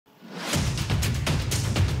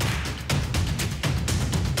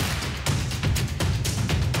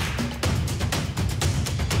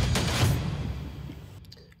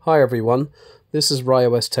Hi everyone, this is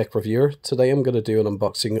iOS Tech Reviewer. Today I'm going to do an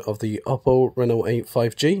unboxing of the Oppo Reno 8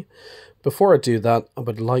 5G. Before I do that, I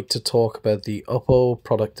would like to talk about the Oppo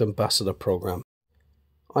Product Ambassador program.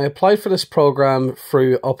 I applied for this program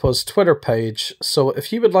through Oppo's Twitter page, so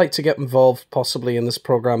if you would like to get involved possibly in this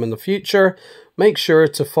program in the future, make sure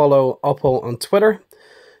to follow Oppo on Twitter.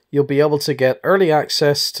 You'll be able to get early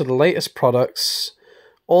access to the latest products,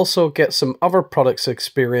 also get some other products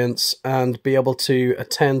experience, and be able to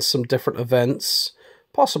attend some different events,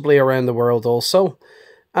 possibly around the world also.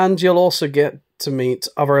 And you'll also get to meet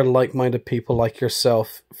other like-minded people like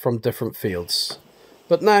yourself from different fields.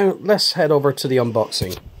 But now, let's head over to the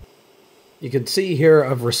unboxing. You can see here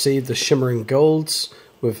I've received the shimmering golds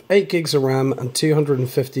with 8 gigs of RAM and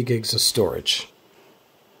 250 gigs of storage.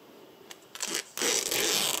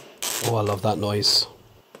 Oh, I love that noise.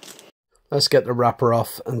 Let's get the wrapper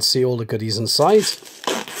off and see all the goodies inside.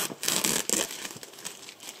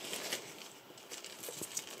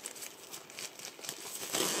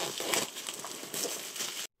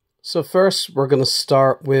 So first we're going to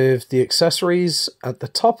start with the accessories at the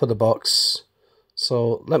top of the box.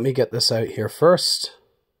 So let me get this out here first.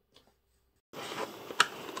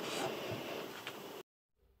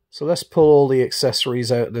 So let's pull all the accessories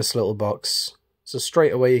out of this little box. So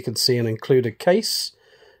straight away you can see an included case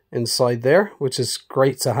inside there, which is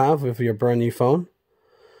great to have with your brand new phone.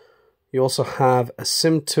 You also have a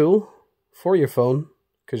SIM tool for your phone,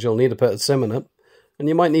 because you'll need to put a SIM in it, and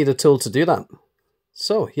you might need a tool to do that.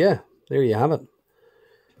 So yeah, there you have it.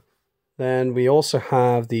 Then we also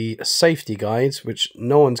have the safety guides, which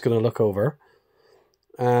no one's going to look over.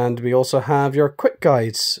 And we also have your quick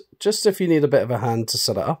guides, just if you need a bit of a hand to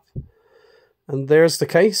set it up. And there's the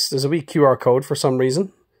case. There's a wee QR code for some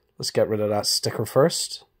reason. Let's get rid of that sticker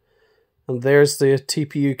first. And there's the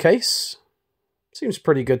TPU case. Seems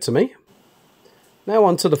pretty good to me. Now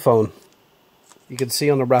onto the phone. You can see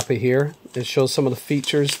on the wrapper here, it shows some of the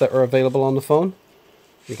features that are available on the phone.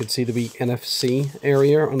 You can see the wee NFC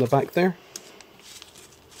area on the back there.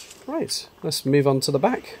 Right, let's move on to the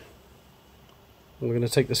back. And we're going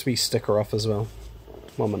to take this wee sticker off as well.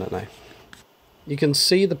 1 minute now. You can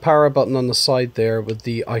see the power button on the side there with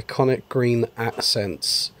the iconic green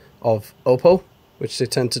accents of Oppo, which they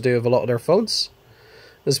tend to do with a lot of their phones.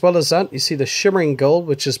 As well as that, you see the shimmering gold,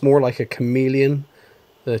 which is more like a chameleon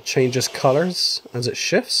that changes colours as it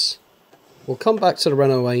shifts. We'll come back to the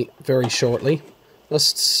Reno 8 very shortly.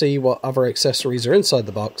 Let's see what other accessories are inside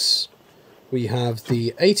the box. We have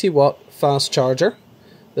the 80-watt fast charger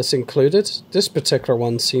that's included. This particular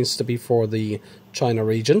one seems to be for the China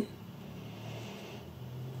region.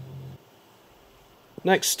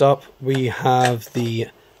 Next up, we have the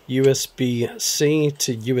USB-C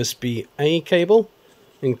to USB-A cable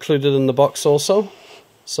included in the box also.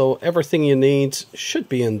 So everything you need should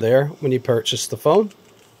be in there when you purchase the phone.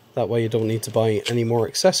 That way you don't need to buy any more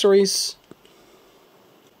accessories.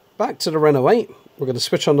 Back to the Reno 8. We're going to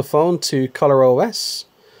switch on the phone to ColorOS.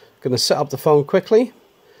 Going to set up the phone quickly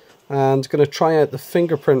and going to try out the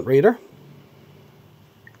fingerprint reader.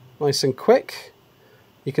 Nice and quick.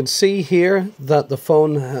 You can see here that the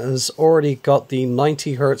phone has already got the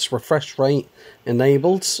 90 Hz refresh rate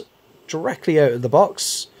enabled directly out of the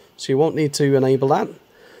box, so you won't need to enable that.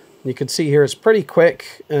 You can see here it's pretty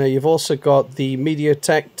quick. You've also got the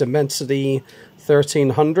MediaTek Dimensity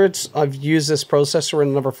 1300. I've used this processor in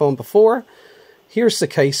another phone before. Here's the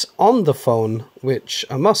case on the phone, which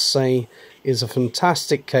I must say is a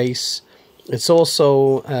fantastic case. It's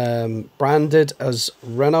also branded as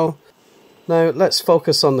Reno. Now let's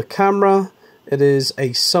focus on the camera. It is a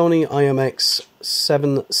Sony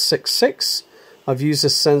IMX766. I've used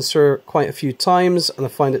this sensor quite a few times and I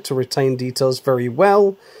find it to retain details very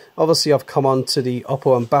well. Obviously I've come on to the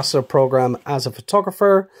OPPO Ambassador program as a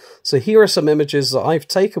photographer. So here are some images that I've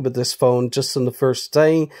taken with this phone just on the first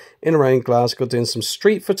day in around Glasgow doing some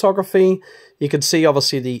street photography. You can see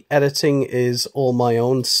obviously the editing is all my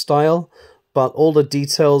own style, but all the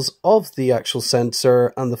details of the actual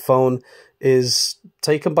sensor and the phone is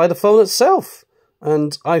taken by the phone itself,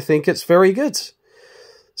 and I think it's very good.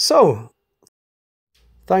 So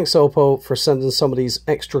thanks Oppo for sending some of these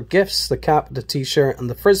extra gifts, the cap, the t-shirt and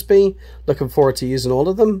the frisbee. Looking forward to using all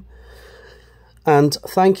of them. And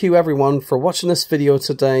thank you everyone for watching this video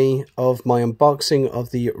today of my unboxing of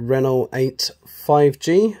the Reno 8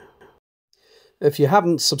 5G. If you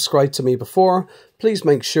haven't subscribed to me before, please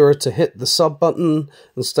make sure to hit the sub button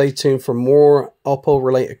and stay tuned for more Oppo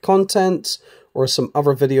related content or some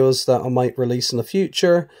other videos that I might release in the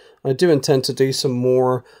future. I do intend to do some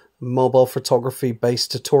more mobile photography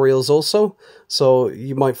based tutorials also, so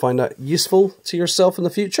you might find that useful to yourself in the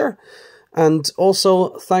future. And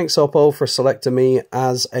also, thanks Oppo for selecting me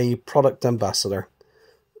as a product ambassador.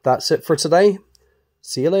 That's it for today.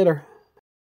 See you later.